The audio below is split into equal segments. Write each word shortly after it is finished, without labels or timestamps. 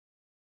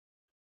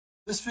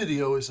This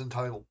video is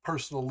entitled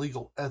Personal,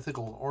 Legal,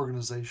 Ethical, and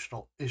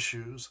Organizational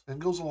Issues and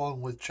goes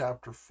along with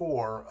Chapter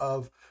 4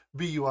 of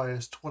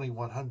BUIS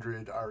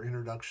 2100, our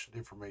Introduction to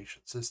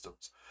Information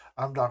Systems.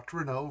 I'm Dr.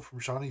 Renaud from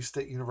Shawnee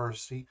State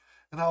University,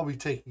 and I'll be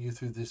taking you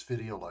through this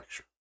video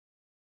lecture.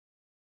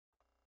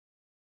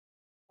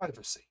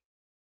 Privacy.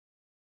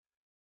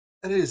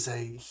 It is a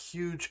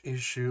huge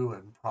issue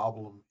and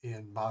problem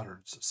in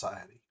modern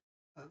society,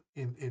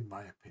 in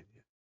my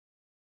opinion.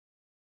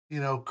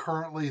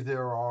 Currently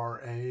there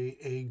are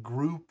a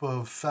group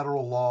of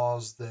federal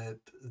laws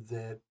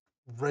that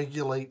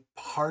regulate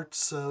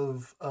parts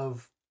of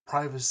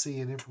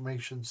privacy and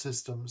information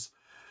systems.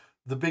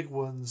 The big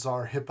ones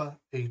are HIPAA,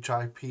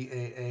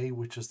 HIPAA,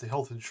 which is the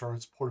Health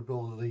Insurance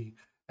Portability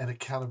and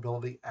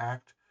Accountability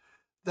Act.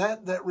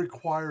 That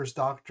requires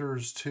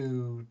doctors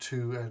to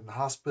and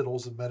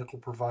hospitals and medical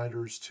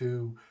providers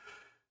to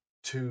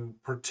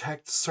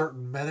protect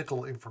certain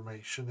medical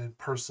information and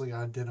personally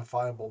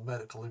identifiable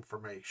medical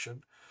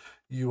information.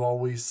 You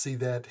always see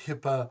that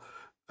HIPAA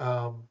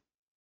um,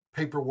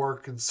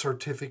 paperwork and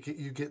certificate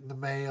you get in the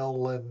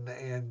mail,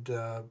 and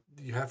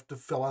you have to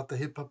fill out the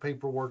HIPAA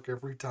paperwork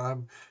every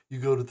time you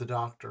go to the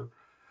doctor.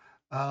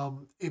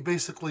 It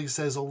basically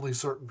says only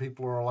certain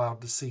people are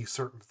allowed to see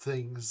certain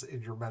things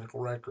in your medical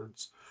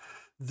records.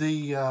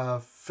 The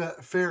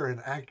Fair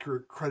and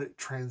Accurate Credit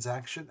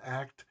Transaction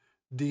Act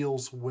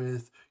deals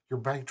with your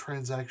bank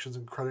transactions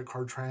and credit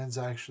card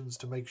transactions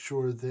to make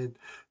sure that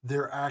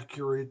they're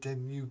accurate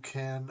and you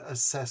can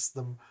assess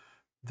them,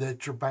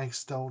 that your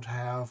banks don't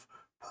have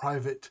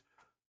private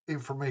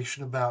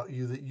information about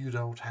you that you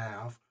don't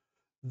have.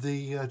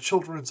 The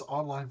Children's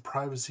Online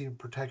Privacy and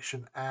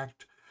Protection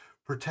Act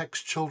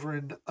protects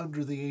children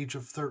under the age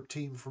of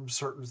 13 from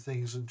certain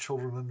things and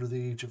children under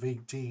the age of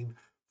 18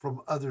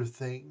 from other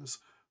things.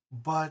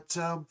 But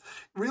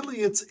really,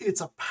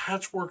 it's a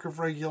patchwork of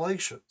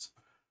regulations.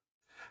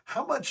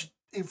 How much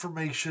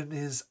information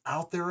is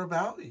out there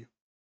about you?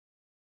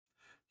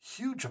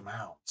 Huge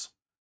amounts,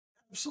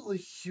 absolutely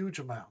huge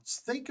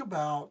amounts. Think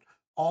about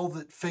all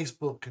that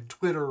Facebook and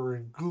Twitter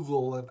and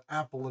Google and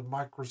Apple and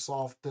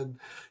Microsoft and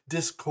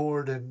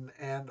Discord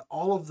and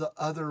all of the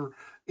other,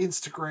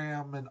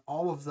 Instagram and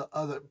all of the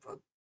other,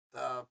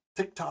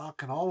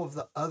 TikTok and all of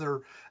the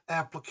other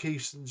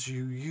applications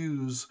you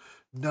use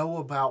know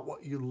about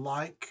what you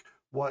like,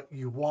 what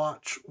you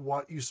watch,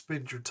 what you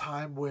spend your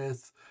time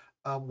with,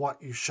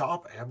 what you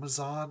shop,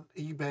 Amazon,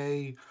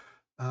 eBay.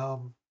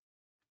 Um,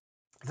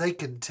 they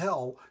can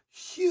tell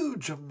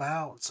huge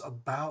amounts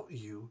about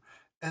you.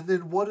 And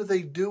then what do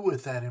they do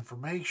with that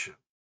information?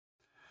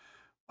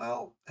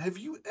 Well, have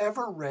you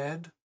ever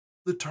read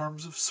the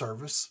terms of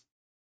service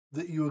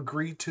that you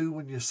agree to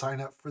when you sign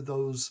up for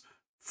those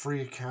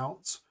free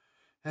accounts?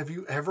 Have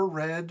you ever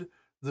read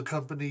the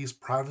company's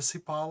privacy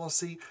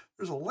policy?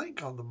 There's a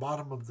link on the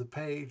bottom of the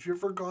page. You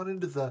ever gone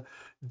into the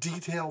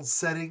detailed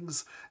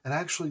settings and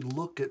actually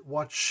look at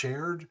what's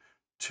shared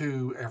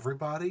to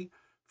everybody?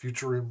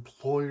 Future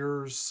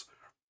employers,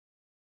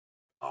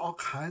 all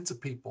kinds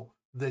of people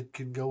that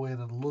can go in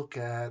and look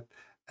at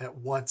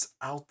what's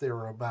out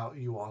there about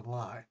you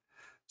online.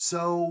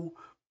 So,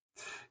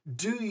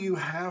 do you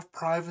have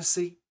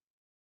privacy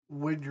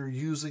when you're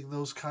using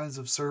those kinds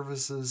of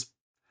services?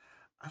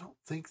 I don't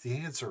think the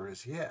answer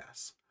is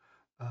yes.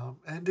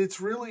 And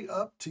it's really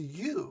up to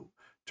you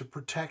to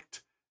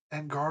protect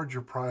and guard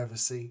your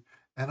privacy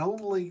and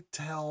only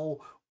tell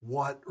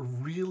what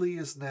really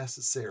is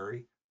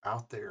necessary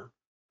out there.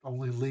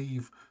 Only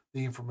leave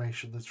the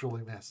information that's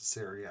really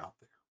necessary out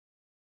there.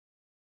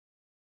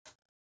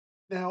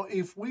 Now,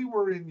 if we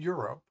were in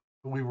Europe,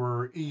 we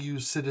were EU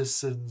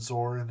citizens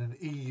or in an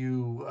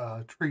EU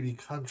treaty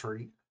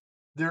country,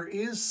 there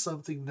is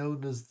something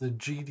known as the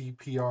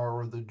GDPR,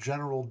 or the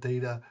General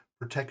Data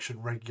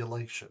Protection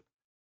Regulation.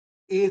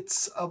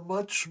 It's a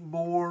much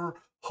more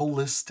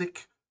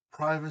holistic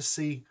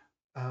privacy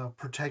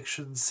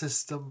protection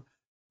system,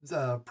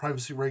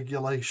 privacy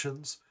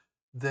regulations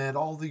that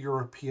all the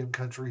European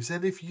countries.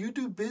 And if you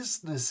do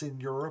business in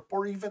Europe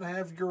or even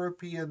have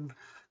European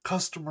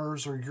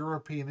customers or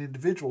European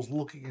individuals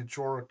looking at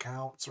your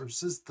accounts or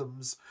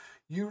systems,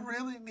 you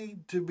really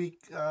need to be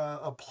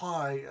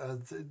apply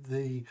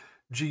the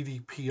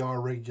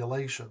GDPR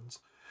regulations.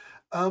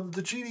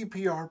 The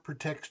GDPR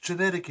protects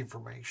genetic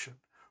information,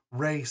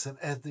 race and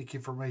ethnic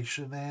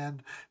information,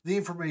 and the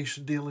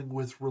information dealing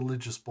with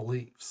religious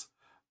beliefs.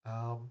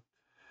 Um,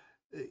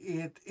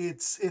 it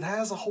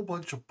has a whole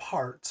bunch of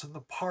parts, and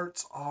the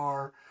parts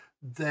are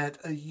that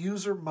a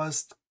user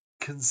must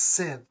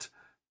consent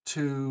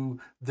to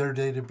their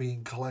data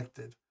being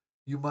collected.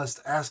 You must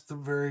ask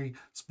them very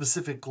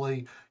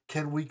specifically,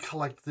 can we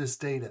collect this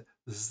data?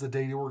 This is the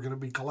data we're going to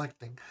be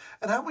collecting.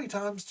 And how many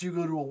times do you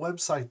go to a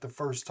website the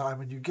first time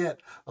and you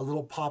get a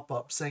little pop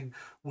up saying,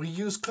 we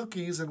use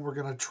cookies and we're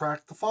going to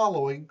track the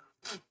following?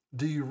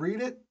 Do you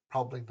read it?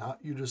 Probably not.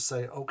 You just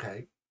say,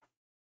 okay.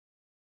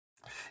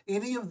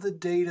 Any of the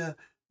data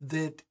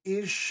that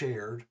is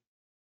shared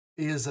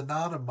is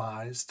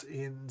anonymized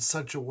in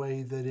such a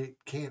way that it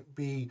can't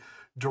be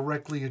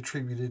directly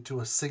attributed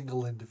to a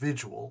single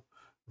individual.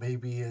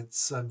 Maybe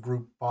it's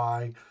grouped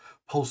by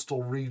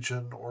postal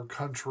region or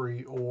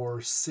country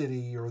or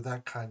city or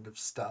that kind of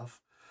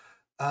stuff.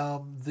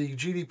 The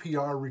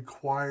GDPR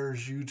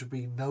requires you to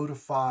be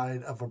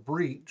notified of a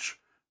breach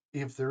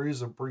if there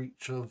is a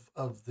breach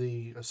of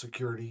the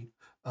security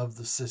of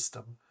the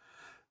system.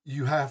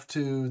 You have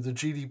to, the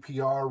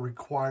GDPR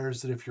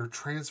requires that if you're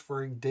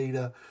transferring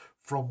data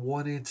from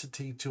one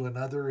entity to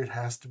another, it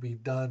has to be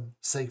done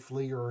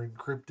safely or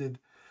encrypted.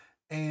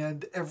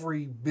 And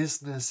every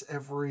business,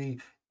 every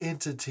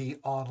entity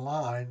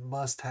online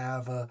must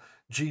have a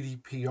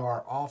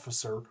GDPR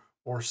officer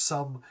or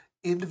some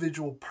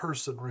individual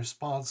person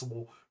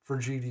responsible for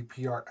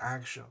GDPR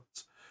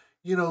actions.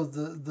 You know,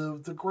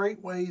 the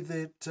great way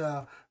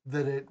that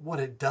it what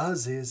it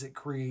does is it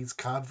creates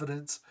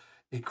confidence,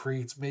 it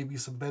creates maybe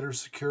some better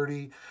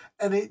security,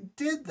 and it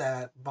did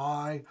that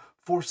by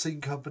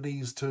forcing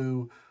companies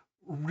to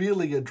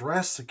really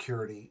address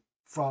security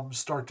from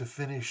start to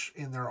finish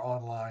in their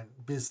online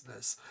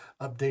business,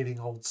 updating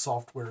old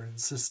software and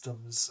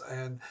systems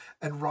and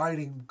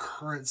writing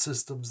current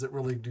systems that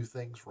really do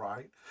things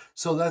right.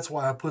 So that's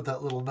why I put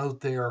that little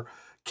note there,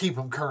 keep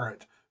them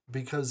current,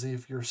 because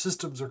if your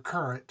systems are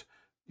current,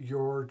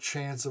 your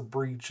chance of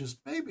breach is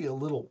maybe a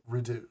little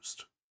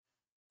reduced.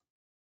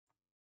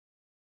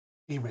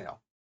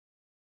 Email.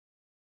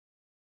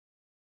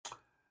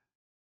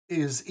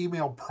 Is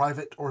email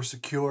private or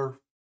secure?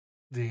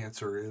 The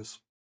answer is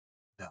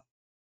no.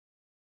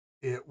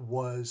 It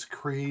was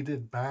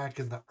created back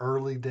in the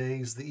early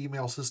days. The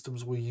email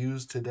systems we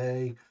use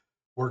today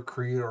were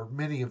created, or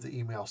many of the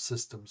email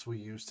systems we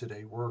use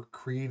today were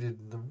created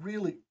in the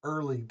really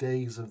early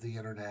days of the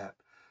internet,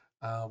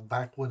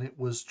 back when it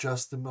was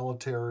just the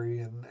military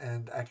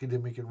and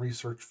academic and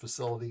research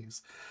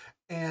facilities.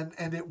 And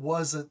it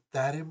wasn't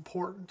that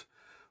important,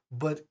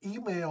 but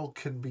email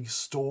can be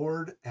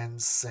stored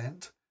and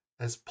sent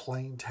as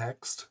plain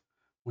text,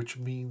 which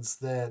means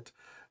that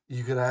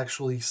you could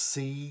actually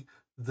see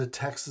the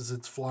text as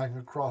it's flying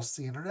across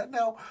the internet.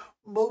 Now,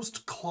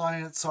 most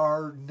clients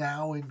are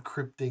now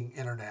encrypting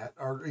internet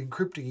or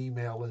encrypting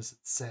email as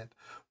it's sent,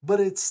 but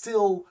it's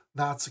still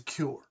not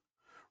secure.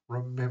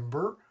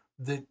 Remember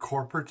that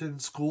corporate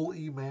and school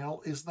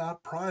email is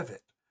not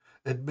private.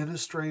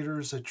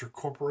 Administrators at your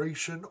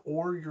corporation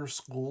or your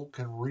school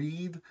can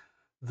read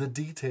the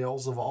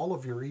details of all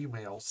of your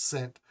emails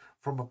sent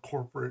from a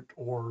corporate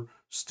or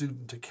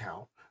student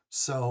account.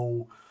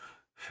 So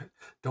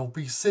don't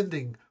be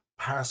sending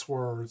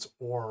passwords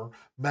or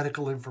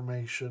medical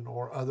information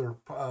or other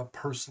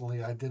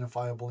personally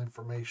identifiable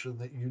information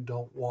that you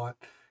don't want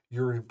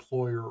your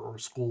employer or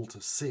school to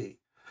see.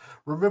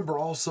 Remember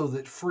also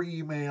that free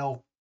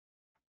email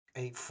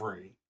ain't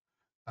free.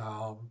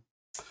 Um,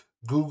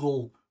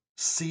 Google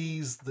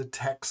sees the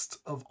text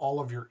of all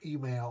of your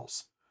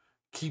emails,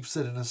 keeps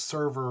it in a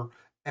server,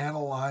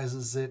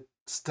 analyzes it,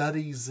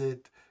 studies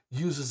it,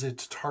 uses it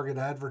to target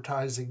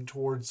advertising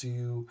towards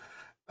you,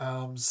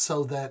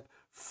 so that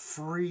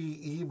free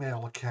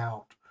email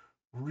account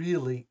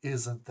really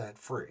isn't that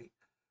free.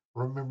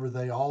 Remember,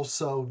 they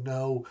also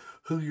know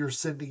who you're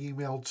sending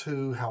email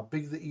to, how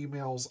big the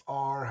emails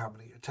are, how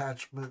many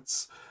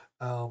attachments.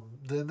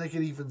 Then they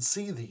can even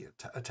see the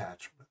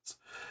attachments.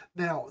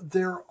 Now,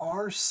 there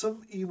are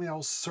some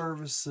email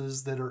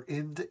services that are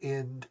end to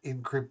end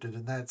encrypted,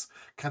 and that's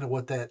kind of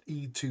what that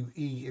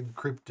E2E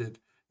encrypted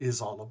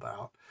is all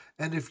about.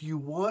 And if you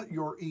want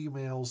your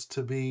emails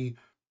to be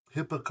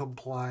HIPAA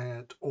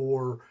compliant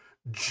or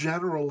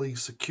generally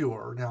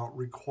secure, now it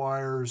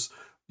requires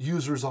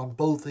users on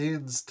both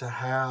ends to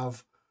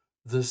have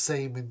the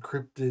same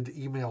encrypted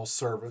email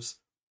service.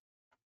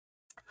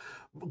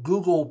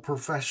 Google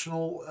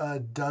Professional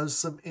does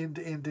some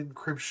end-to-end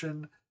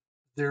encryption.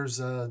 There's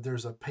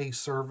a pay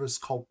service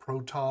called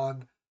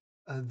Proton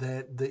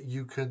that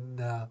you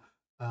can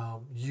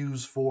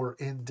use for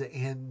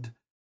end-to-end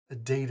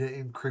data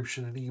encryption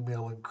and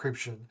email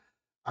encryption.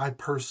 I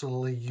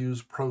personally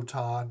use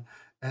Proton,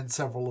 and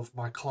several of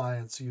my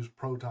clients use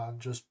Proton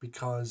just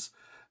because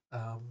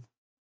um,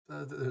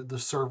 the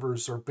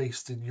servers are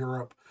based in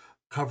Europe,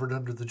 covered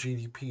under the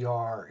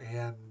GDPR,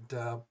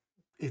 and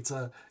it's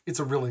a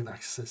really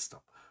nice system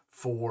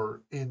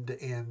for end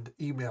to end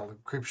email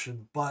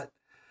encryption. But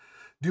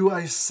do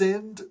I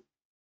send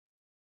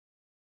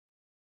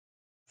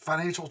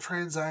financial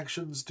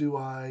transactions? Do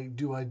I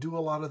do a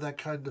lot of that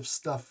kind of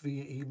stuff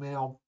via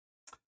email?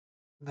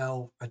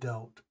 No, I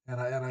don't, and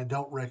I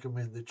don't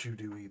recommend that you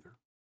do either.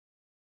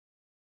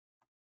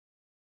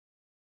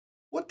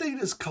 What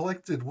data is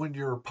collected when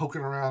you're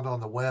poking around on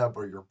the web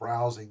or you're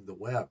browsing the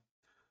web?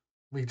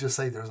 Let me just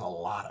say there's a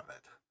lot of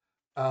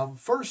it.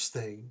 First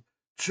thing,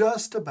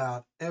 just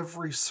about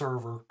every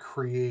server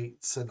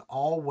creates, and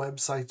all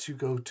websites you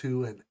go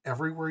to and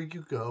everywhere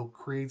you go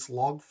creates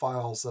log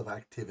files of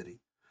activity.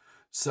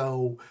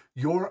 So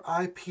your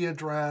IP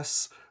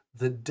address,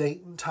 the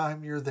date and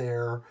time you're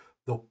there,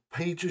 the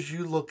pages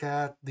you look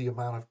at, the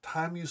amount of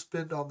time you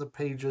spend on the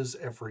pages,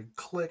 every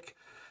click,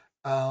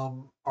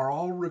 are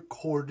all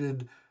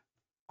recorded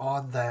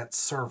on that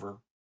server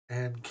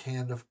and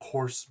can, of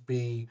course,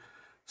 be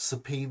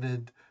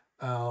subpoenaed,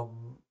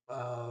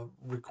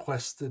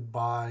 requested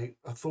by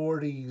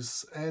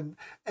authorities,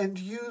 and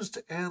used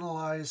to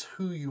analyze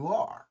who you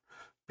are.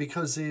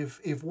 Because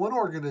if one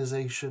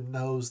organization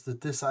knows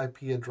that this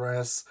IP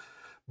address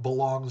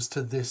belongs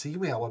to this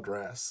email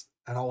address,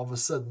 and all of a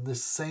sudden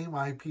this same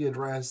IP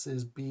address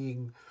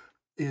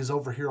is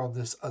over here on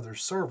this other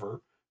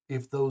server,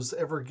 if those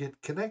ever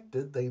get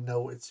connected, they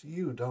know it's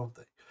you, don't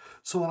they?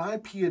 So an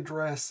IP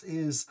address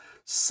is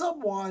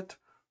somewhat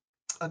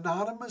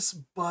anonymous,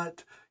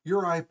 but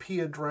your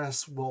IP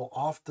address will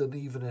often,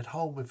 even at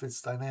home, if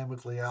it's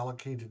dynamically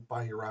allocated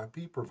by your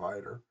IP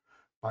provider,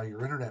 by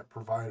your internet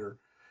provider,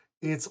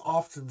 it's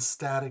often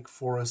static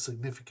for a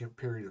significant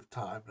period of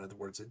time. In other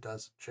words, it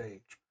doesn't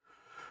change.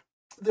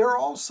 There are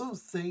also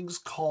things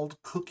called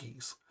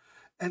cookies.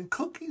 And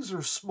cookies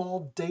are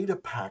small data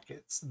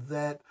packets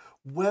that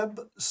web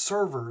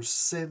servers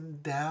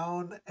send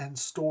down and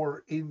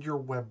store in your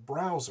web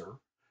browser.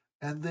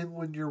 And then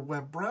when your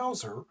web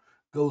browser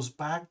goes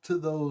back to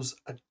those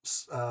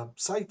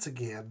sites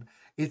again,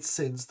 it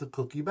sends the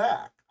cookie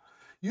back.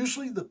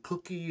 Usually the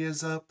cookie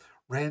is a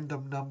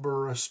random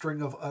number, a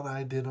string of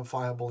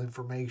unidentifiable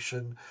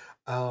information,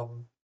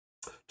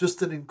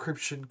 just an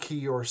encryption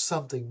key or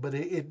something, but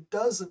it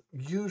doesn't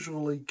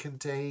usually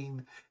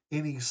contain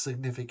any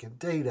significant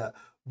data,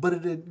 but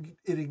it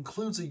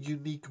includes a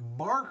unique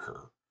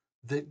marker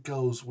that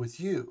goes with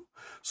you.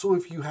 So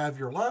if you have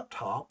your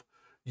laptop,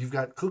 you've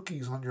got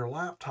cookies on your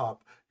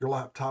laptop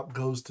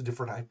goes to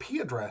different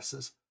IP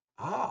addresses.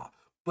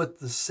 But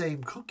the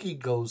same cookie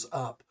goes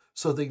up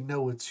so they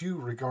know it's you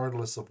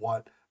regardless of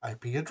what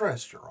IP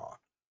address you're on.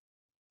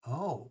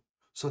 Oh,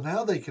 so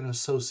now they can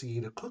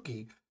associate a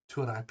cookie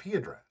to an IP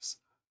address.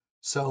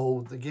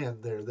 So again,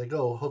 there they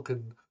go,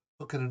 hooking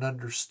and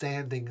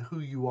understanding who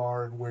you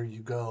are and where you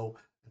go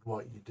and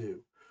what you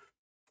do.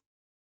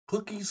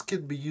 Cookies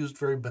can be used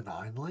very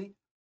benignly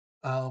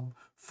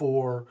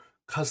for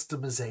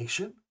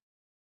customization.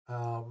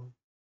 Um,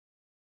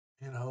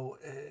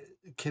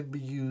 it can be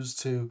used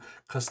to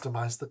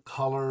customize the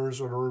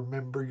colors or to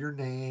remember your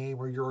name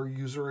or your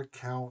user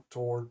account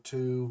or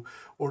to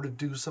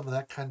do some of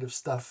that kind of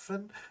stuff,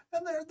 and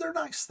they're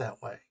nice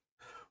that way.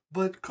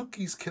 But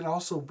cookies can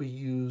also be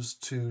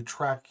used to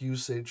track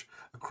usage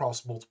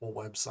across multiple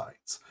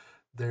websites.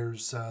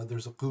 There's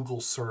a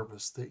Google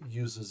service that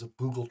uses a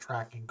Google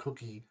tracking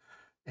cookie,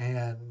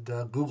 and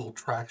Google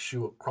tracks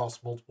you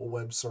across multiple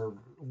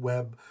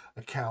web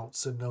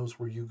accounts and knows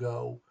where you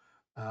go.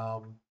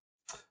 Um,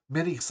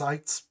 Many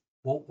sites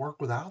won't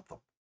work without them.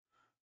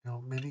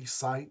 Many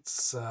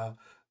sites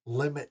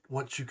limit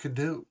what you can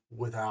do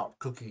without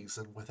cookies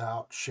and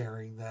without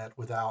sharing that,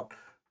 without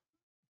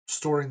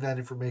storing that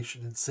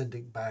information and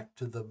sending back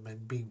to them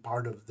and being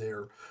part of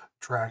their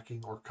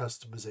tracking or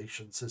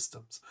customization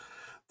systems.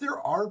 There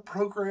are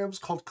programs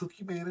called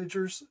cookie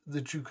managers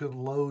that you can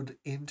load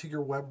into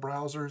your web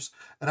browsers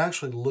and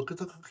actually look at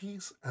the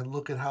cookies and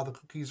look at how the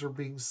cookies are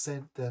being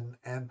sent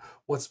and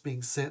what's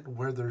being sent and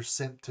where they're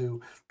sent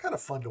to. Kind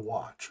of fun to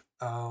watch.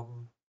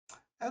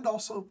 And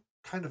also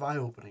kind of eye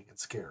opening and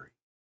scary.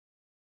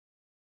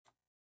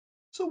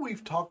 So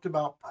we've talked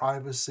about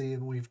privacy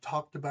and we've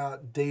talked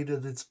about data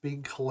that's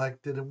being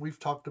collected and we've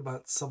talked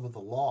about some of the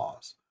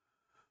laws.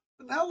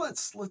 But now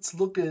let's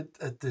look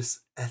at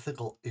this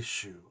ethical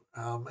issue.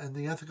 And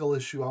the ethical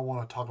issue I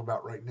want to talk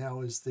about right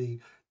now is the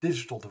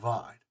digital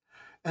divide.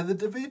 And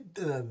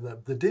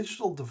the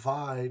digital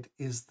divide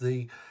is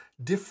the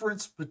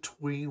difference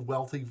between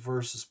wealthy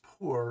versus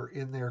poor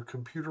in their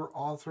computer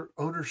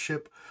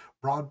ownership,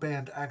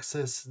 broadband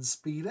access and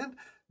speed, and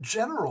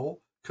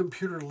general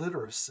computer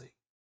literacy.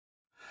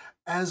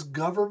 As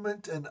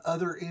government and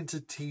other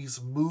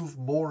entities move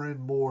more and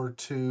more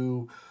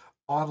to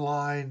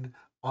online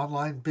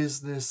online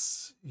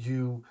business,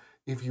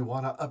 if you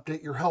want to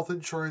update your health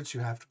insurance,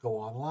 you have to go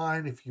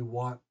online. If you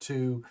want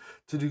to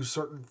do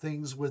certain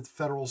things with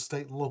federal,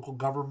 state, and local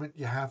government,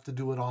 you have to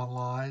do it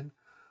online.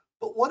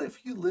 But what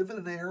if you live in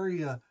an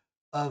area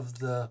of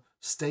the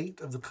state,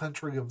 of the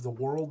country, of the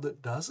world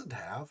that doesn't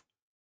have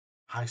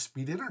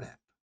high-speed internet?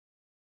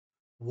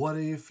 What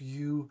if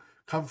you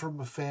come from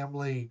a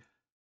family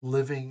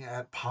living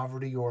at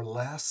poverty or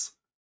less,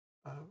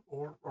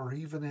 or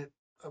even at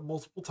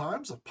multiple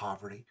times of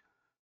poverty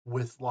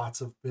with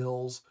lots of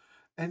bills,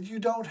 and you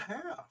don't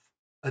have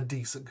a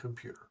decent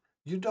computer?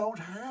 You don't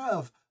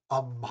have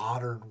a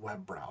modern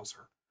web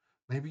browser.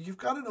 Maybe you've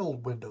got an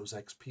old Windows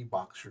XP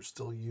box you're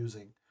still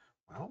using.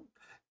 Well,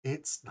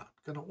 it's not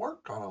going to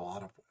work on a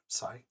lot of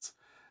websites.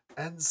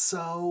 And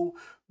so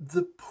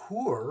the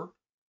poor,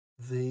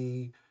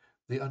 the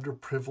the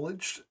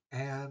underprivileged,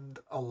 and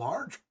a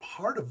large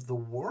part of the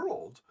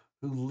world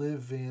who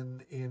live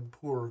in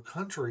poorer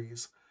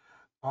countries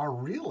are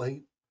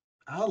really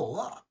out of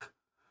luck.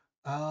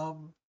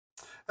 Um,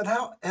 and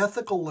how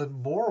ethical and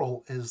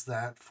moral is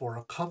that for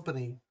a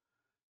company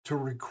to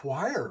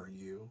require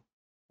you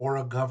or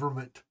a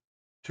government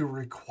to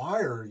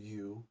require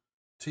you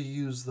to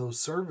use those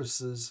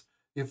services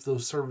if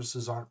those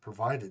services aren't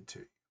provided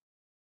to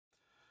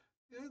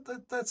you?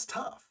 That's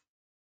tough.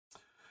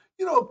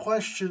 A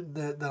question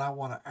that I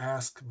want to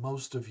ask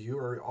most of you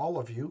or all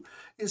of you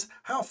is,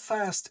 how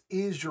fast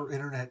is your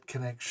internet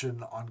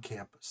connection on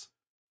campus?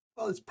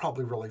 Well, it's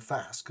probably really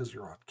fast because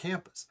you're on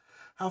campus.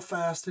 How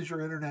fast is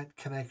your internet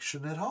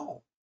connection at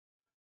home?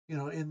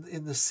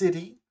 In the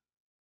city,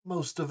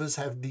 most of us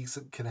have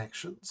decent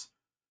connections.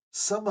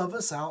 Some of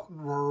us out in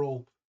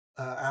rural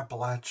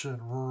Appalachia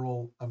and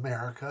rural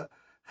America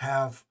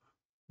have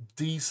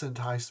decent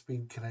high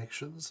speed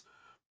connections,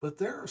 but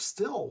there are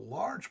still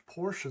large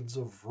portions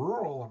of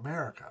rural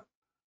America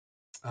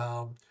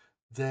um,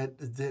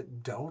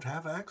 that don't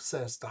have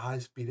access to high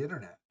speed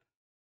internet.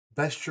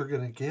 Best you're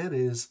going to get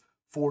is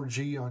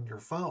 4G on your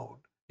phone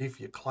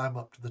if you climb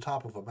up to the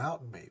top of a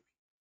mountain, maybe.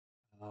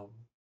 Um,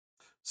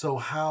 so,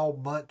 how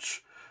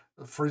much,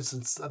 for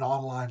instance, an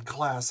online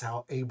class,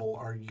 how able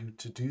are you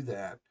to do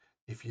that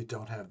if you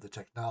don't have the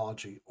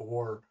technology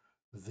or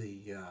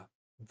the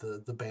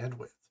the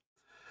bandwidth?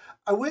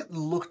 I went and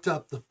looked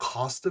up the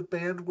cost of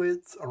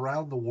bandwidth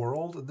around the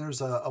world, and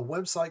there's a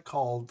website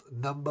called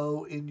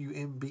numbeo.com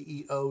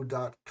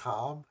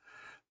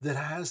that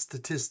has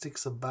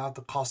statistics about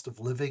the cost of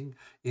living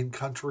in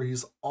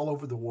countries all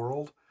over the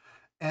world.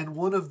 And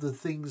one of the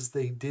things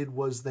they did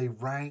was they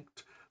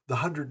ranked the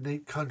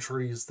 108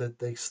 countries that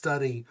they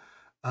study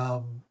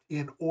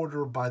in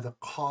order by the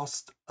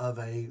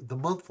the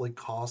monthly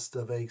cost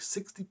of a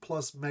 60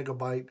 plus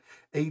megabyte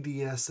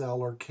ADSL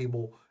or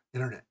cable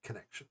internet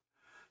connection.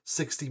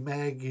 60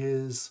 meg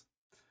is,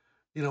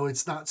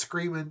 it's not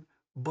screaming,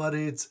 but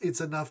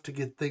it's enough to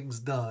get things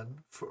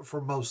done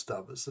for most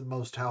of us in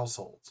most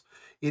households.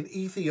 In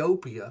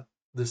Ethiopia,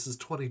 this is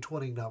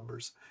 2020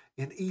 numbers.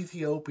 In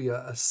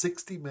Ethiopia, a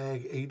 60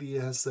 meg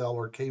ADSL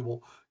or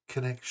cable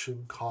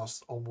connection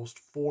costs almost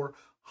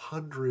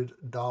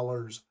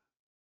 $400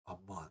 a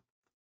month.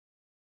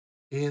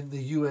 In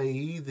the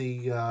UAE,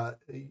 the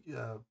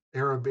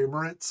Arab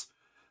Emirates,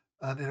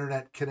 an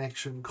internet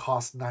connection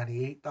costs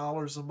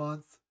 $98 a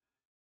month.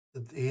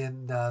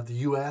 In the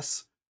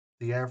US,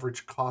 the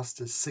average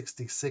cost is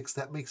 66.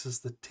 That makes us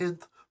the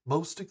 10th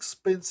most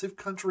expensive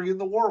country in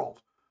the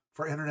world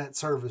for internet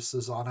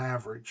services on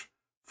average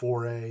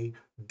for a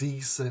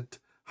decent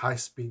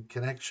high-speed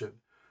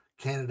connection.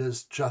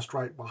 Canada's just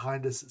right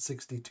behind us at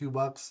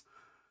 $62.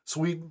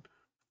 Sweden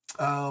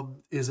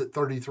is at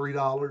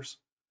 $33.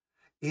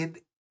 In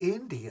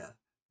India,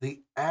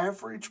 the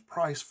average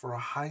price for a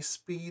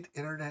high-speed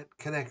internet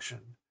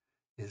connection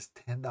is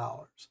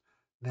 $10.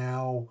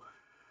 Now,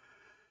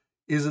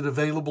 is it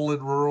available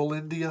in rural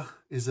India?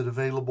 Is it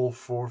available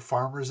for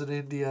farmers in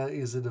India?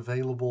 Is it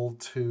available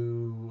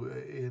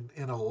in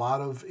a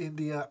lot of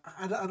India?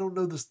 I don't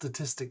know the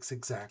statistics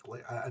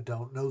exactly. I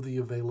don't know the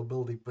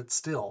availability, but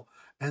still.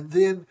 And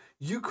then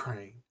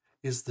Ukraine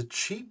is the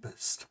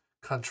cheapest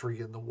country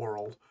in the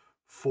world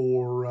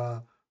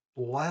for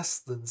less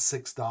than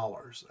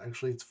 $6.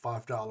 Actually, it's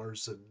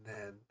 $5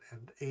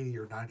 and 80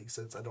 or 90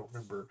 cents. I don't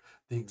remember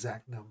the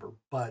exact number.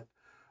 But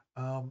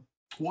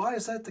why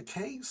is that the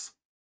case?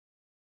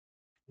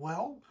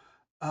 Well,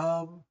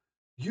 um,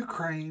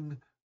 Ukraine,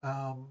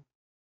 um,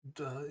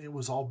 it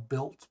was all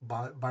built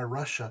by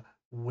Russia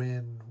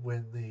when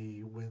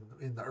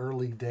in the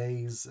early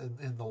days and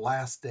in the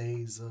last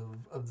days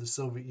of the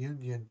Soviet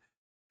Union,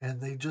 and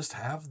they just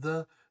have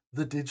the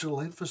digital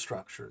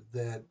infrastructure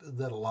that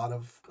a lot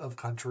of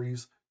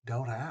countries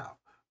don't have.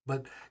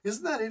 But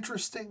isn't that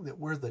interesting that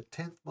we're the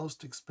 10th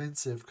most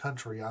expensive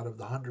country out of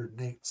the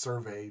 108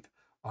 surveyed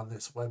on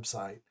this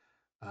website?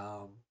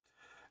 Um,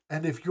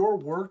 and if you're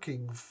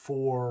working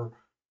for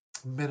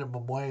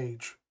minimum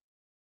wage,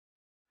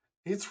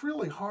 it's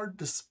really hard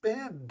to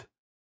spend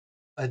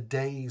a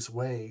day's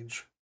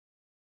wage,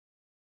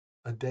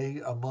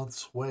 a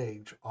month's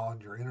wage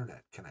on your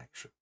internet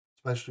connection,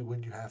 especially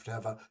when you have to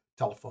have a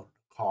telephone,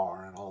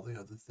 car, and all the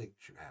other things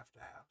you have to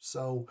have.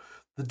 So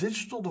the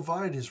digital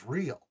divide is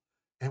real,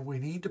 and we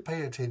need to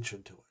pay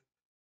attention to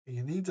it.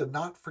 You need to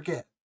not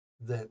forget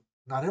that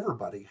not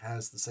everybody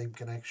has the same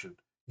connection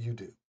you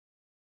do.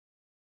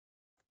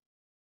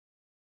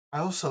 I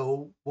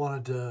also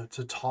wanted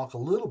to talk a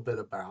little bit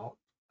about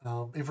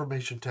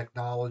information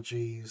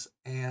technologies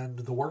and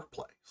the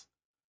workplace.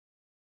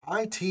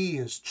 IT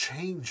is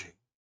changing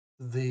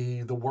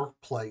the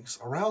workplace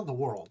around the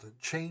world and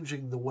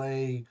changing the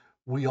way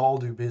we all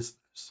do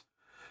business.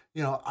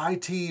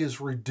 IT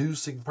is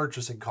reducing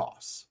purchasing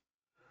costs.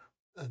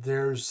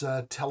 There's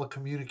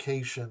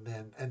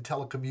telecommunication and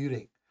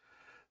telecommuting.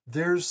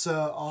 There's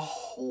a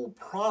whole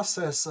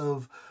process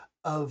of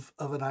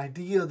an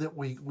idea that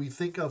we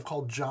think of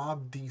called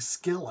job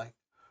de-skilling,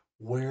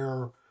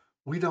 where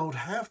we don't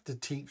have to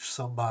teach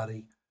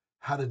somebody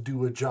how to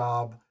do a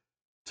job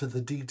to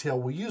the detail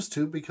we used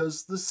to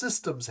because the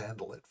systems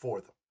handle it for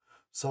them.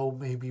 So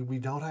maybe we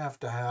don't have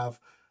to have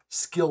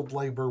skilled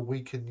labor,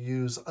 we can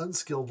use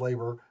unskilled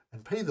labor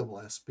and pay them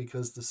less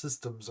because the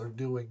systems are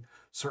doing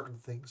certain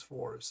things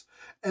for us.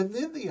 And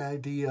then the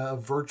idea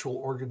of virtual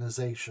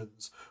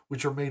organizations,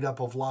 which are made up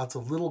of lots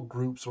of little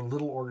groups or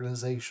little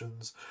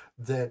organizations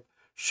that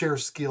share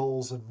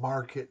skills and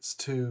markets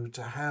to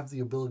have the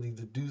ability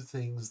to do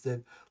things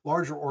that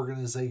larger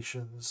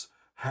organizations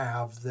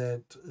have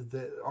that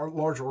our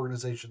larger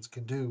organizations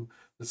can do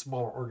that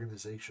smaller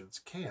organizations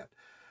can't.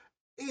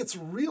 It's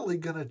really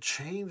going to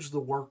change the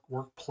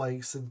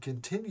workplace and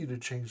continue to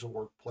change the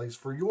workplace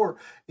for your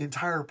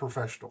entire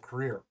professional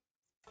career.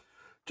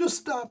 Just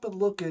stop and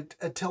look at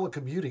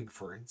telecommuting,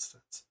 for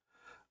instance.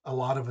 A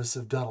lot of us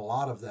have done a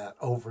lot of that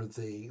over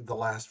the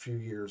last few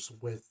years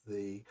with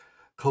the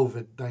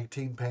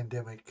COVID-19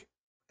 pandemic.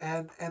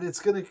 And it's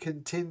going to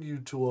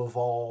continue to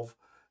evolve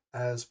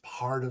as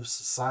part of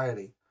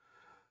society.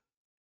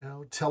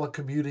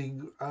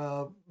 Telecommuting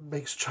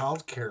makes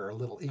childcare a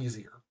little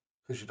easier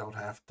because you don't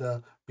have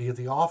to be at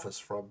the office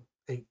from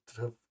 8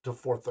 to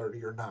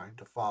 4:30 or 9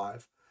 to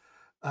 5.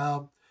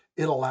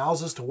 It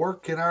allows us to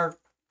work in our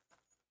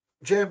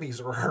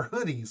jammies or our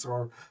hoodies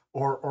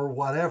or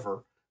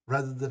whatever,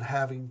 rather than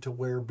having to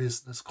wear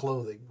business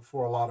clothing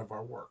for a lot of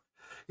our work.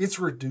 It's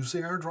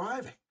reducing our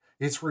driving.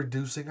 It's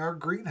reducing our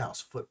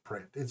greenhouse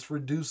footprint. It's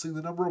reducing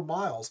the number of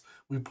miles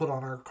we put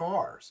on our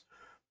cars.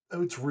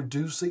 It's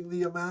reducing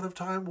the amount of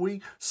time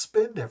we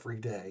spend every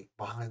day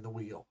behind the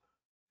wheel.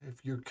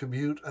 If you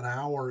commute an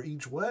hour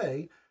each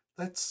way,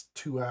 that's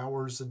 2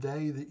 hours a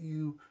day that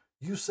you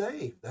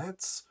save.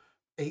 That's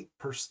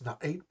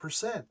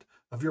 8%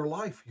 of your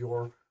life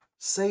you're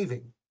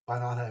saving by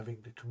not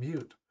having to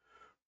commute.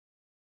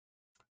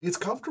 It's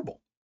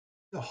comfortable.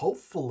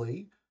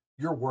 Hopefully,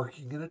 you're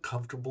working in a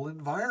comfortable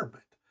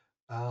environment.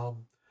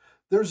 Um,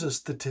 there's a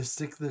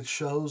statistic that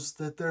shows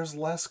that there's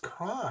less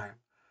crime,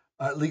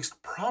 at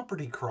least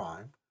property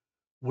crime,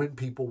 when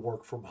people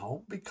work from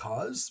home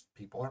because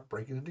people aren't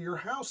breaking into your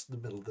house in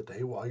the middle of the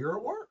day while you're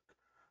at work.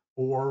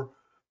 Or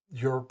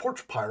your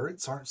porch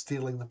pirates aren't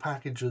stealing the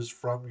packages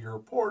from your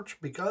porch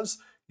because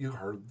you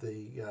heard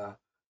the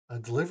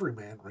delivery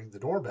man ring the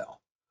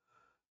doorbell.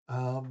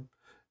 Um,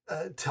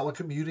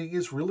 Telecommuting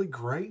is really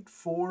great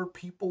for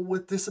people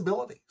with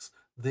disabilities.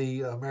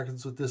 The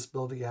Americans with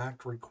Disability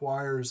Act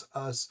requires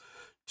us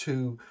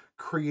to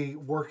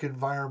create work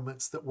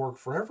environments that work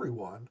for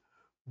everyone.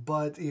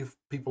 But if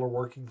people are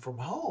working from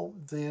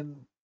home,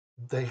 then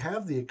they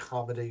have the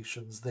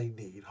accommodations they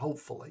need,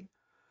 hopefully.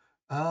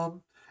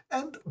 Um,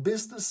 and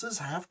businesses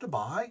have to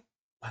buy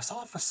less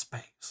office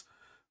space.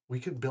 We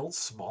can build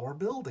smaller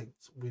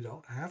buildings. We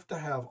don't have to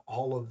have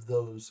all of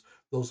those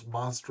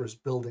monstrous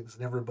buildings,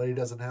 and everybody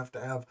doesn't have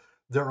to have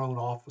their own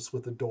office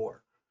with a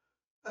door.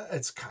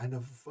 It's kind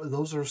of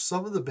those are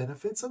some of the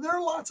benefits, and there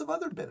are lots of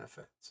other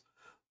benefits.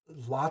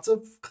 Lots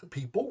of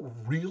people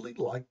really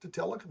like to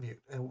telecommute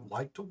and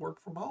like to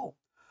work from home.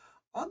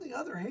 On the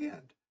other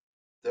hand,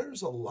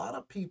 there's a lot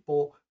of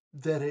people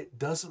that it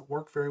doesn't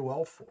work very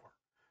well for.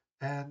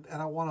 And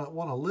I want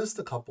to list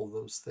a couple of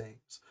those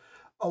things.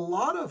 A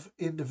lot of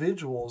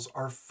individuals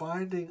are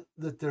finding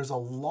that there's a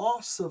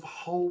loss of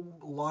home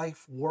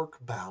life work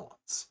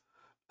balance,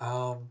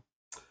 um,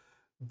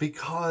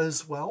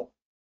 because, well,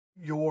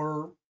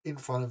 you're in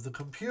front of the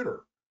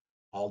computer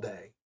all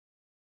day.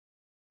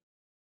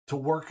 To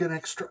work an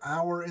extra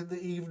hour in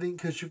the evening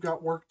because you've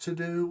got work to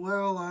do,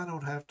 well, I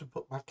don't have to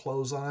put my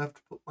clothes on, I have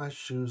to put my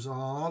shoes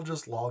on. I'll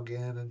just log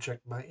in and check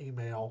my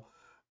email.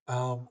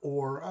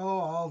 Or,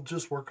 oh, I'll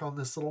just work on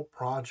this little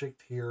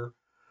project here.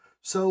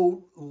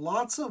 So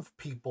lots of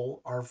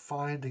people are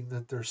finding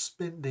that they're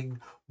spending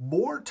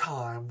more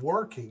time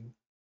working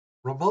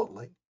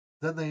remotely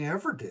than they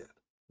ever did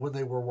when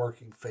they were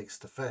working face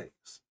to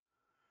face.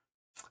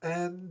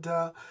 And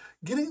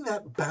getting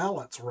that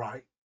balance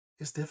right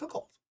is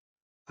difficult.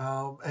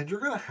 And you're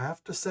going to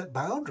have to set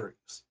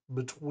boundaries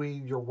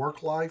between your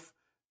work life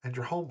and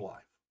your home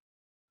life.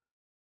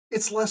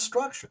 It's less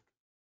structured.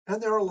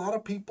 And there are a lot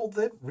of people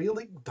that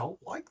really don't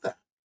like that.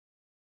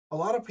 A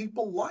lot of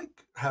people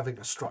like having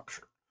a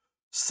structure,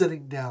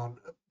 sitting down.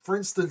 For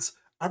instance,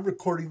 I'm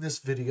recording this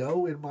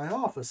video in my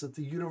office at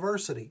the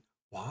university.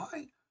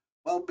 Why?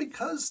 Well,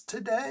 because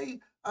today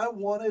I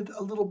wanted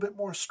a little bit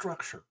more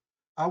structure.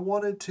 I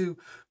wanted to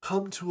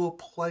come to a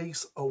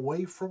place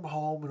away from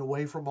home and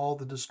away from all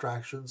the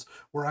distractions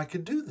where I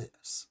could do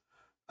this.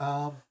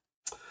 Um,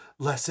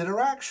 Less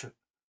interaction.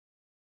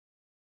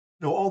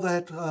 All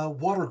that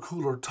water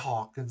cooler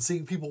talk and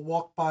seeing people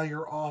walk by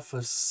your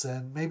office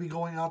and maybe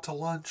going out to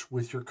lunch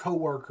with your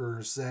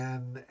coworkers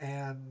and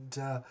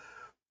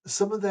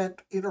some of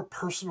that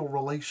interpersonal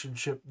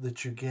relationship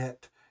that you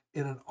get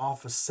in an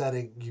office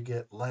setting, you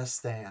get less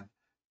than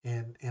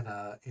in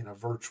a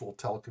virtual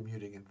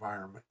telecommuting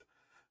environment.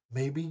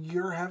 Maybe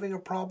you're having a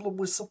problem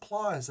with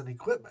supplies and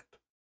equipment.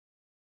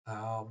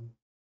 Um,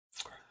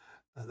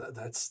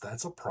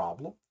 that's a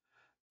problem.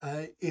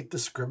 It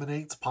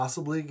discriminates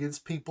possibly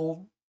against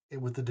people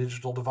with the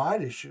digital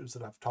divide issues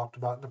that I've talked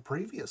about in the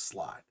previous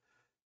slide.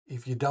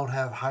 If you don't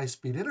have high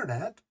speed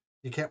internet,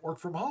 you can't work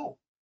from home.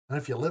 And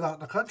if you live out in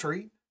the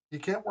country, you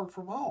can't work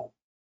from home.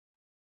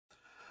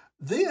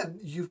 Then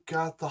you've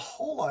got the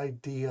whole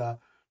idea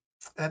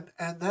and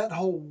that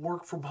whole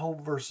work from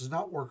home versus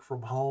not work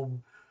from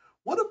home.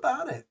 What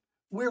about it?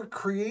 We're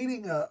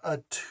creating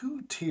a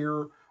two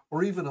tier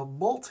or even a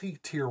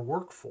multi-tier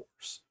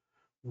workforce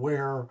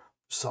where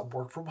some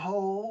work from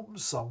home,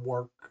 some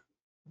work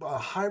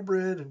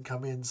hybrid and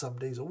come in some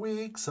days a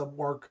week, some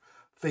work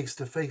face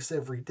to face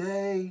every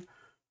day.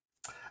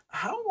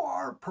 How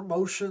are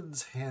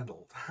promotions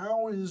handled?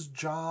 How is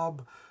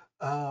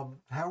how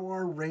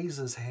are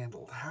raises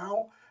handled?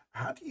 How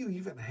do you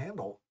even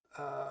handle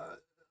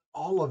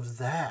all of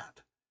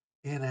that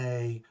in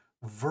a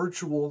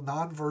virtual,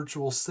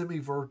 non-virtual,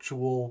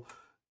 semi-virtual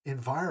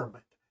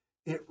environment?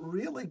 It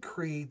really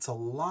creates a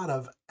lot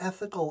of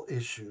ethical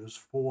issues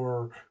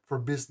for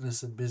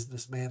business and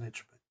business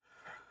management.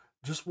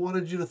 Just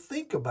wanted you to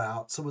think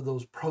about some of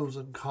those pros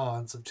and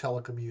cons of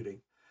telecommuting.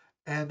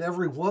 And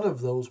every one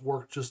of those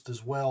work just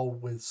as well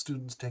with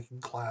students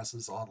taking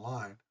classes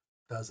online,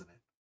 doesn't it?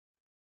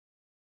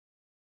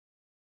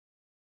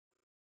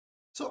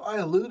 So I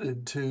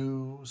alluded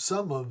to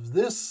some of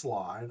this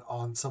slide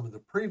on some of the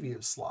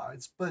previous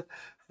slides, but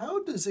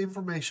how does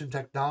information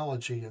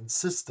technology and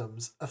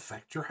systems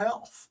affect your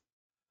health?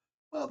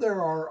 Well,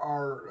 there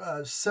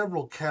are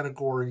several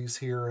categories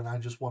here, and I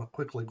just want to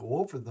quickly go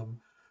over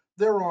them.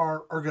 There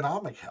are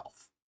ergonomic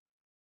health.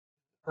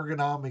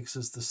 Ergonomics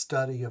is the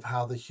study of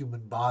how the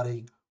human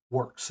body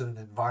works in an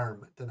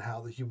environment and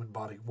how the human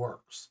body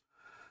works.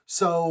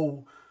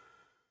 So,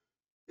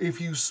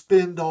 if you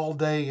spend all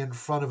day in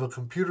front of a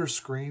computer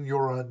screen,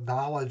 you're a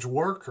knowledge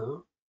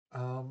worker.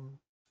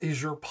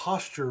 Is your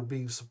posture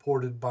being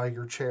supported by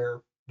your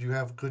chair? Do you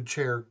have a good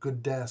chair,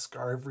 good desk?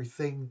 Are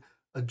everything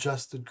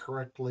adjusted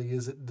correctly?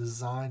 Is it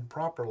designed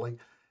properly?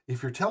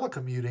 If you're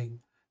telecommuting,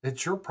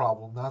 it's your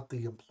problem, not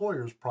the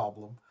employer's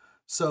problem.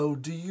 So,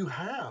 do you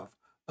have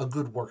a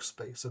good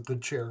workspace, a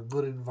good chair, a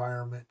good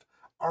environment?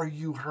 Are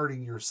you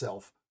hurting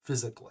yourself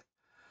physically?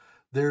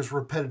 There's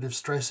repetitive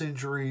stress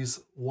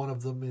injuries. One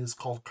of them is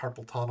called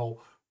carpal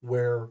tunnel,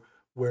 where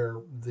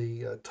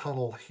the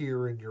tunnel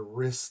here in your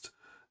wrist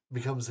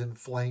becomes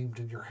inflamed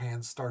and your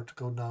hands start to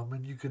go numb,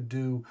 and you can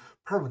do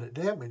permanent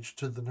damage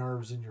to the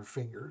nerves in your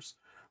fingers.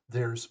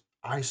 There's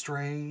eye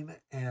strain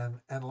and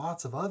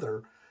lots of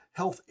other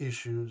health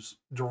issues,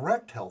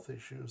 direct health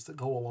issues that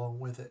go along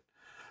with it.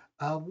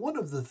 One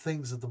of the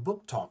things that the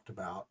book talked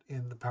about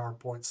in the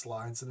PowerPoint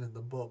slides and in the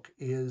book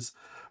is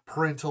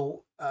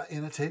parental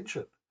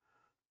inattention.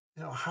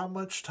 How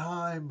much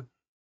time,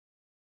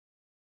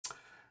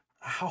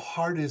 how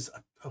hard is,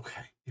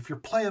 okay, if you're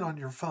playing on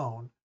your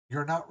phone,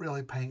 you're not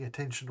really paying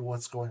attention to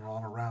what's going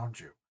on around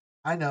you.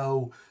 I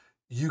know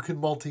you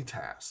can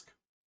multitask.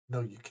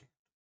 No, you can't.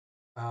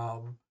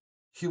 Um,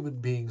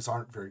 Human beings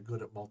aren't very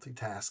good at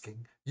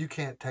multitasking. You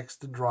can't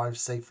text and drive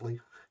safely.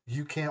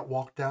 You can't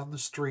walk down the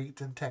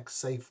street and text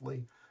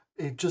safely.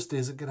 It just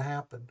isn't going to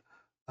happen.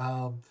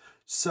 Um,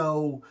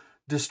 so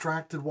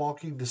distracted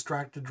walking,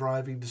 distracted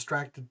driving,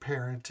 distracted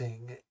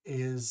parenting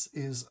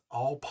is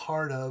all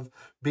part of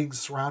being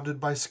surrounded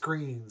by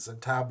screens and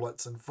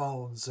tablets and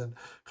phones and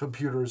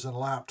computers and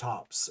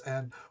laptops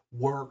and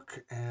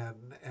work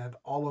and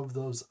all of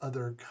those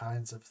other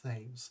kinds of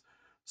things.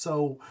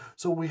 So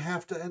we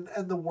have to,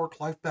 and the work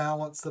life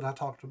balance that I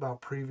talked about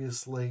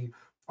previously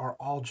are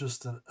all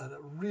just a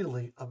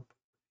really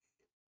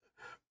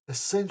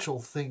essential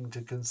thing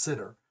to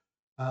consider.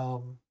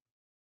 Um,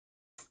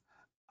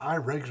 I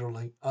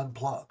regularly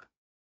unplug,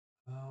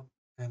 um,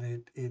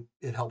 and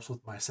it helps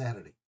with my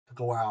sanity to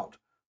go out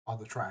on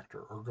the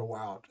tractor or go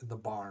out in the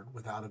barn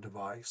without a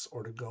device,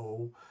 or to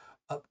go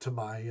up to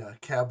my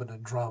cabin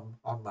and drum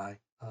on my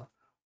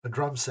a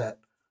drum set,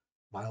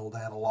 my old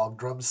analog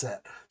drum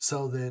set,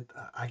 so that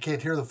I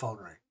can't hear the phone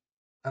ring,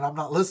 and I'm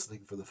not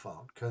listening for the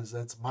phone because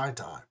that's my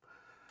time.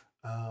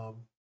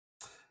 Um,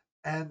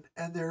 and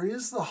there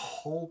is the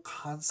whole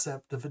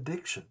concept of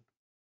addiction.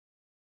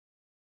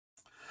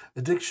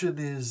 Addiction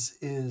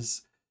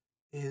is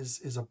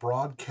a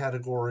broad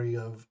category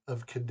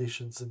of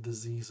conditions and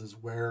diseases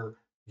where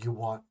you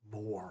want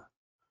more,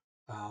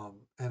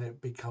 and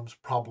it becomes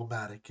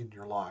problematic in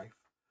your life.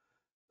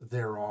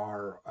 There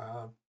are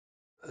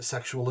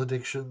sexual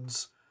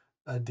addictions,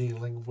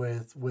 dealing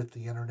with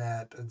the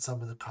internet and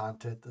some of the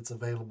content that's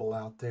available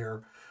out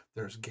there.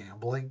 There's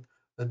gambling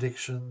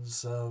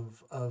addictions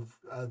of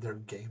there are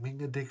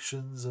gaming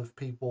addictions of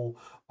people,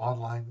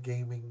 online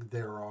gaming.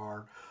 There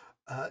are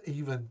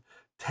even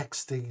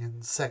texting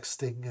and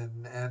sexting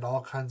and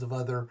all kinds of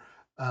other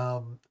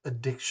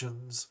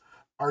addictions.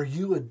 Are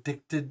you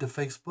addicted to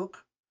Facebook?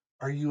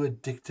 Are you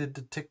addicted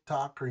to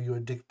TikTok? Are you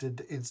addicted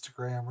to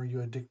Instagram? Are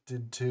you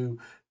addicted to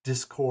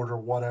Discord or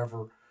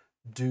whatever?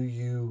 Do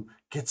you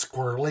get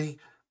squirrely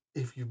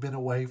if you've been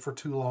away for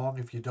too long,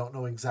 if you don't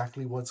know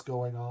exactly what's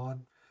going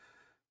on?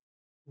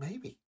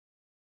 Maybe.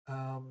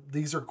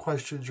 These are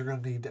questions you're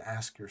going to need to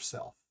ask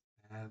yourself,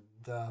 and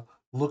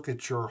look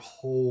at your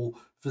whole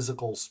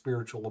physical,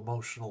 spiritual,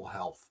 emotional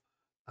health.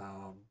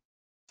 Um,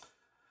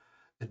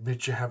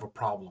 Admit you have a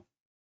problem.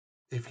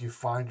 If you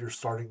find you're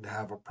starting to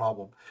have a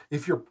problem,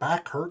 if your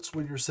back hurts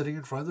when you're sitting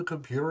in front of the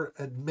computer,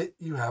 admit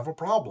you have a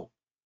problem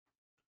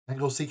and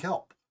go seek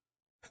help.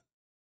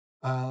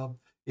 Um,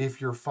 If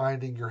you're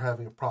finding you're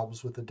having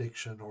problems with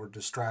addiction or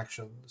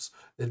distractions,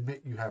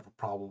 admit you have a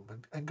problem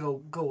and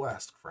go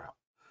ask for help.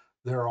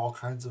 There are all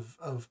kinds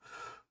of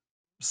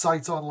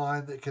sites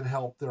online that can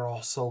help. There are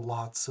also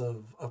lots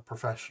of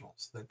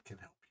professionals that can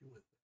help you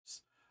with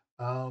this.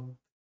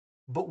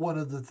 But one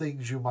of the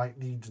things you might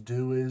need to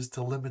do is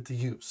to limit the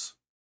use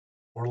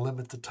or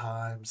limit the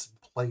times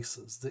and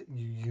places that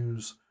you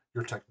use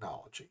your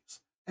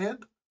technologies.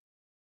 And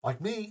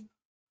like me,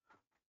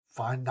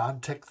 find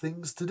non-tech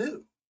things to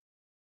do.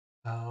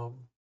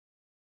 Um,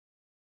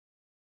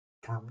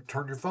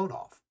 turn your phone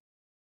off.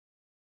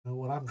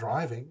 When I'm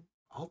driving,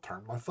 I'll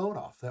turn my phone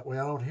off. That way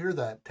I don't hear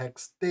that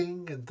text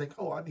ding and think,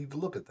 oh, I need to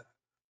look at that.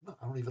 No,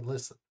 I don't even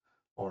listen.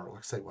 Or like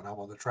I say, when I'm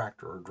on the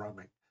tractor or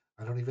drumming,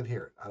 I don't even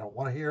hear it. I don't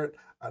want to hear it.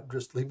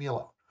 Just leave me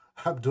alone.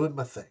 I'm doing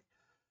my thing.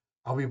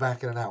 I'll be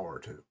back in an hour or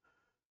two.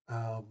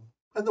 Um,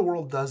 and the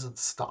world doesn't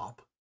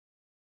stop.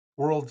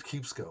 World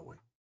keeps going.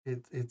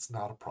 It's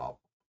not a problem.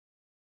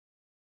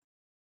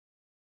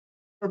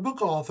 Our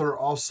book author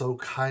also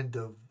kind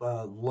of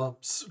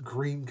lumps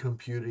green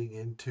computing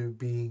into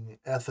being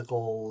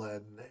ethical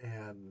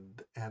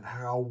and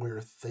how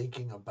we're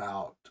thinking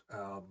about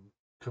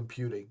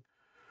computing.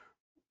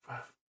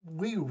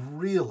 We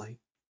really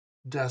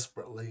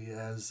desperately,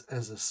 as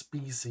a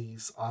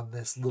species on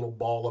this little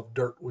ball of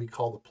dirt we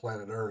call the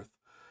planet Earth,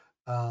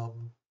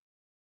 um,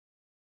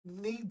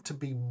 need to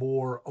be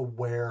more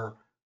aware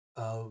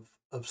of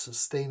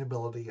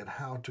sustainability and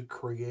how to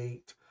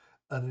create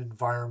an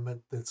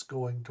environment that's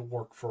going to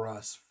work for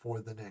us for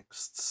the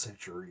next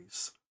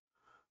centuries.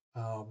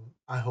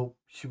 I hope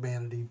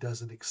humanity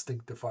doesn't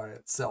extinctify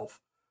itself.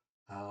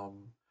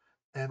 Um,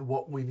 and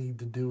what we need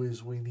to do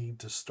is we need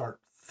to start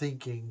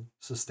thinking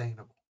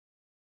sustainable.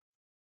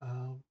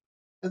 Um,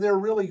 and there are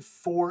really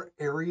four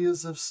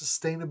areas of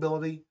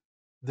sustainability.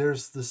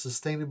 There's the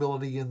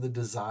sustainability in the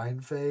design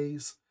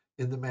phase,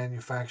 in the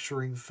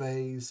manufacturing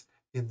phase,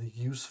 in the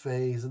use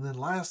phase, and then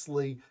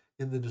lastly,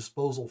 in the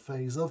disposal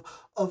phase of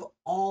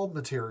all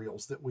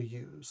materials that we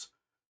use.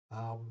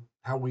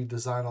 How we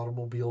design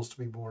automobiles to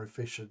be more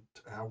efficient,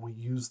 how we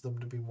use them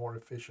to be more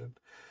efficient.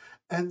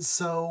 And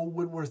so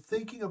when we're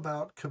thinking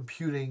about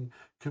computing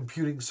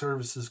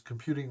services,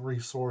 computing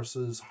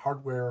resources,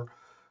 hardware,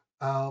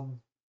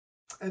 um,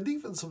 and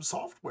even some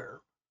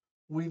software,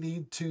 we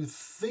need to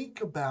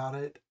think about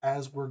it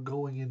as we're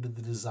going into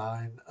the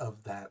design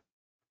of that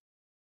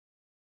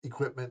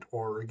equipment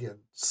or, again,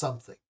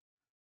 something.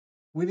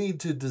 We need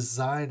to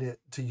design it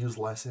to use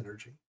less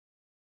energy.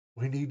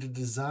 We need to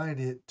design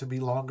it to be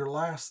longer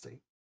lasting.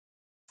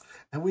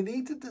 And we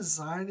need to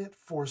design it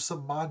for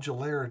some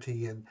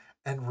modularity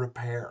and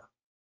repair.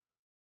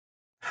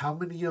 How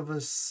many of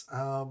us,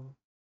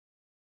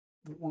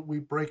 when we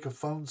break a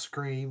phone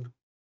screen,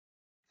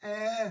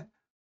 eh,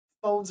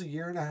 phone's a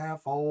year and a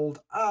half old.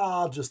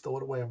 I'll just throw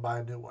it away and buy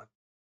a new one.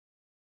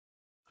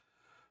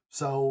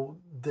 So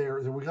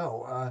there we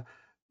go.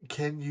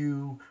 Can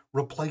you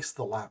replace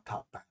the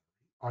laptop battery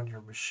on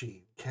your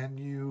machine? Can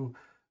you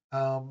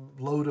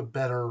load a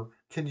better?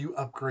 Can you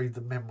upgrade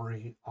the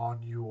memory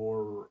on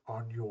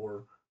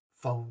your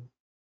phone,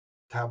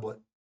 tablet,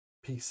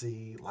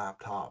 PC,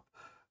 laptop?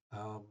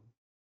 Um,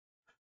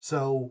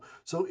 so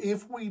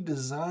if we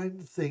design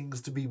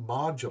things to be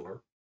modular,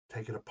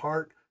 take it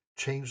apart,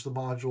 change the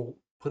module,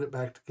 put it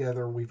back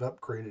together, we've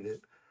upgraded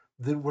it,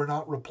 then we're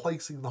not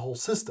replacing the whole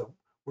system.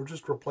 We're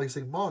just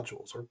replacing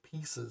modules or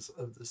pieces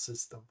of the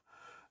system.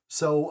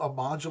 So a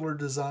modular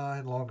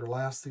design, longer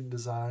lasting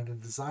design,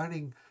 and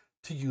designing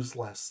to use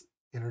less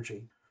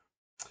energy.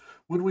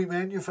 When we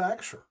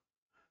manufacture,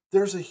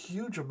 there's a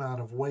huge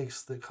amount of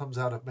waste that comes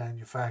out of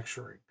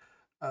manufacturing,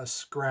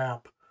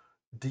 scrap,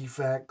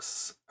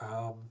 defects,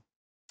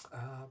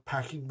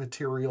 packing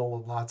material,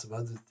 and lots of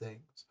other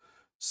things.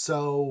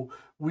 So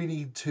we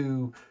need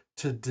to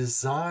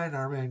design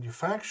our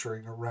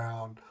manufacturing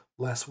around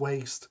less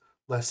waste,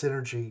 less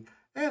energy,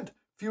 and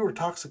fewer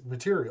toxic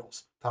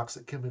materials,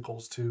 toxic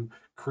chemicals to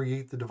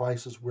create the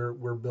devices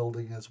we're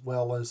building, as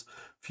well as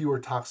fewer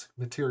toxic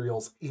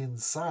materials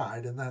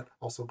inside. And that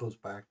also goes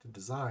back to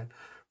design.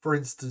 For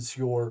instance,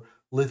 your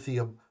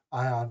lithium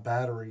ion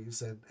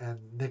batteries and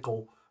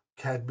nickel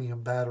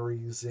cadmium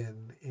batteries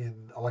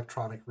in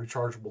electronic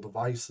rechargeable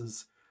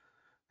devices.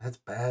 That's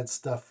bad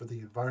stuff for the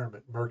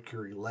environment.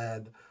 Mercury,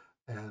 lead,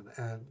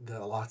 and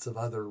lots of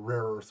other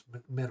rare earth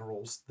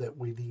minerals that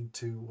we need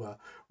to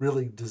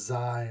really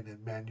design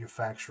and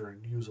manufacture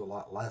and use a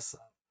lot less of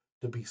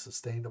to be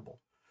sustainable.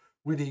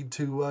 We need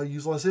to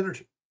use less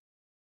energy.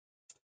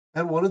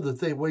 And one of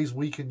the ways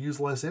we can use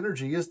less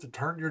energy is to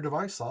turn your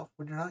device off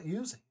when you're not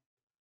using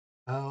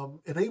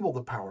it. Enable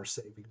the power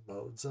saving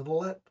modes and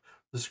let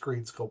the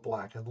screens go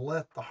black and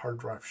let the hard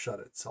drive shut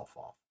itself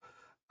off.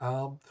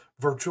 Um,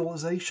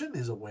 Virtualization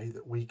is a way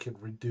that we can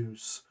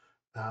reduce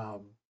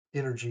um,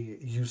 energy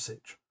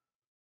usage.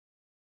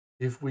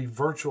 If we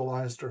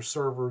virtualized our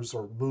servers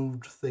or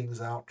moved things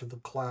out to the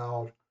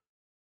cloud,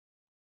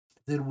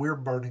 then we're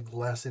burning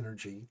less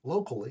energy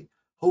locally.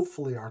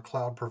 Hopefully, our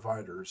cloud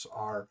providers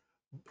are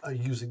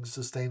using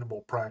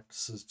sustainable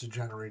practices to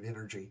generate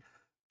energy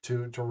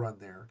to run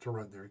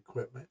their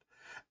equipment.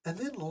 And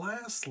then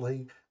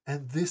lastly,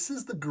 and this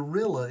is the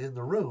gorilla in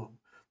the room,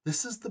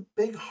 this is the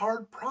big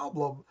hard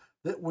problem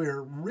that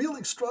we're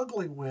really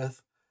struggling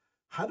with.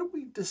 How do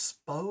we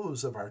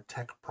dispose of our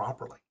tech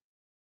properly?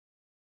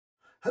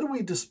 How do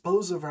we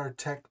dispose of our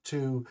tech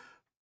to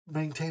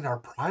maintain our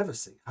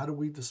privacy? How do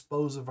we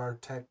dispose of our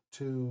tech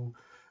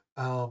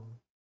um,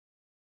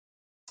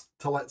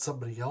 to let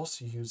somebody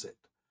else use it,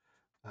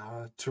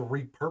 to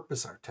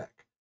repurpose our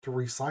tech, to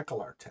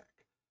recycle our tech?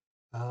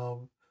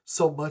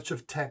 So much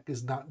of tech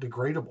is not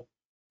degradable.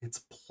 It's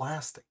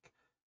plastic.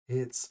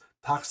 It's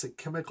toxic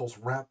chemicals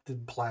wrapped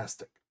in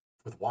plastic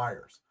with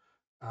wires.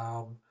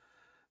 Um,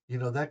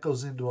 that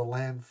goes into a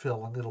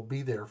landfill and it'll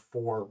be there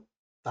for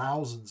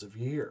thousands of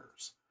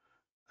years.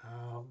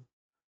 Um,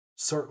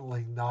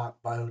 Certainly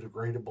not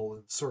biodegradable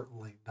and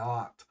certainly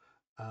not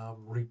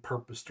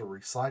repurposed or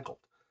recycled.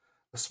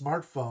 A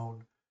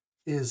smartphone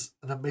is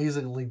an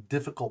amazingly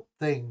difficult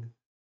thing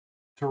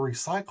to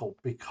recycle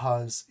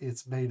because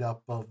it's made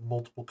up of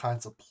multiple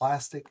kinds of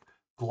plastic,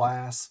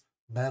 glass,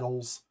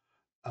 metals,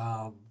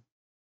 um,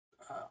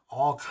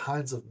 all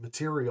kinds of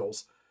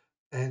materials,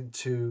 and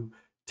to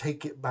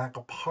take it back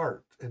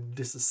apart and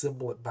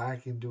disassemble it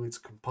back into its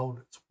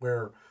components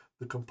where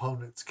the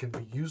components can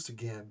be used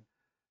again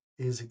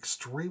is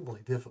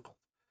extremely difficult.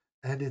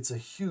 And it's a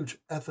huge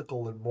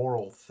ethical and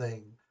moral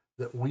thing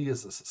that we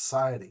as a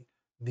society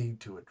need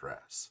to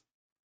address.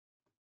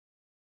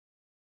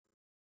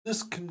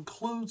 This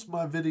concludes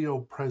my video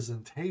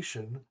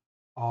presentation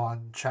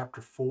on Chapter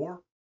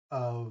 4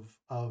 of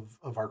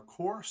our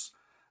course.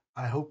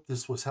 I hope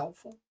this was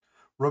helpful.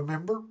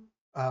 Remember,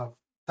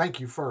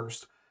 thank you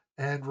first.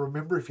 And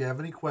remember, if you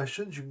have any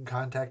questions, you can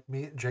contact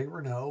me at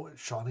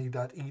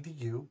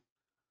jrenault@shawnee.edu.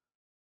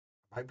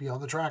 Might be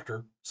on the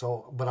tractor,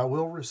 but I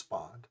will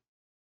respond.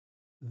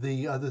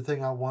 The other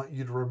thing I want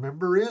you to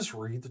remember is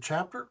read the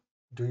chapter,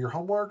 do your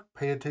homework,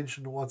 pay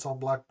attention to what's on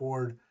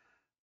Blackboard,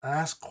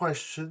 ask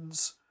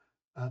questions,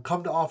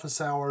 come to office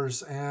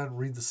hours, and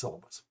read the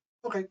syllabus.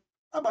 Okay,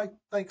 bye-bye.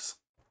 Thanks.